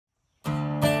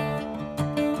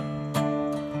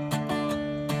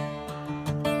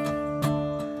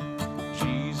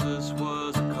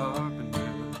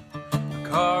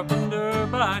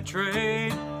my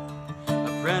trade,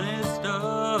 apprenticed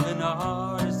of an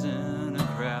artisan, a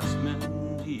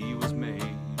craftsman he was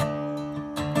made.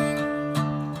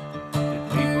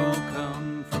 And people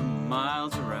come from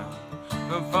miles around,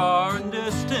 from far and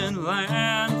distant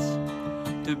lands,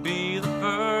 to be the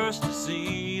first to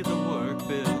see the work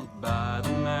built by the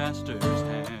master's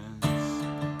hands.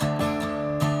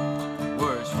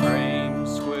 Were his frame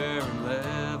square and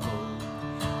level,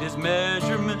 his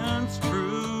measurements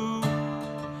true?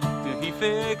 Could he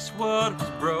fix what was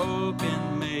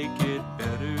broken, make it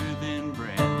better than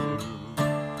brand new?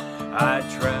 I'd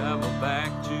travel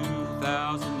back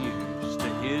 2,000 years to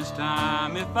his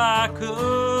time if I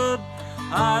could.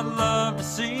 I'd love to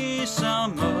see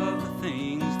some of the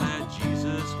things that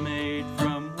Jesus made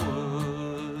from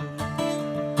wood.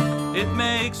 It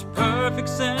makes perfect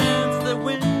sense that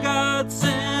when God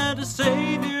sent a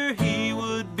Savior, he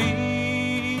would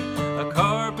be a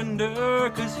carpenter,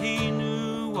 'cause he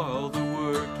knew all the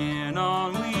working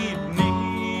on we'd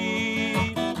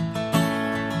need.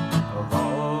 Of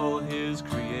all his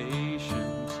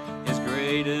creations, his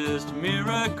greatest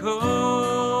miracle,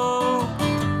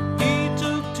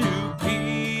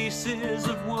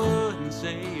 of wood and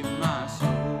save my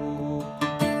soul.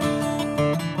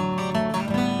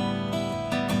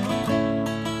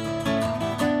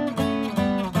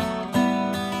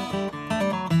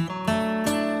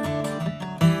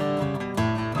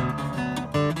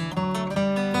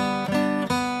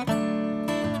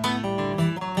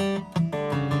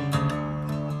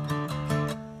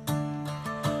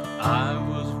 I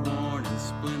was worn and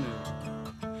splintered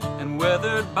and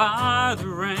weathered by the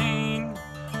rain.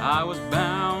 I was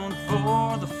bound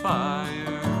for the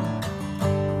fire,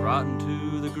 rotten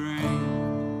to the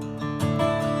grain.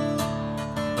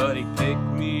 But he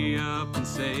picked me up and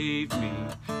saved me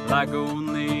like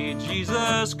only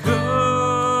Jesus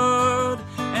could.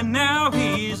 And now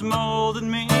he's molding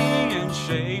me and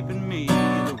shaping me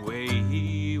the way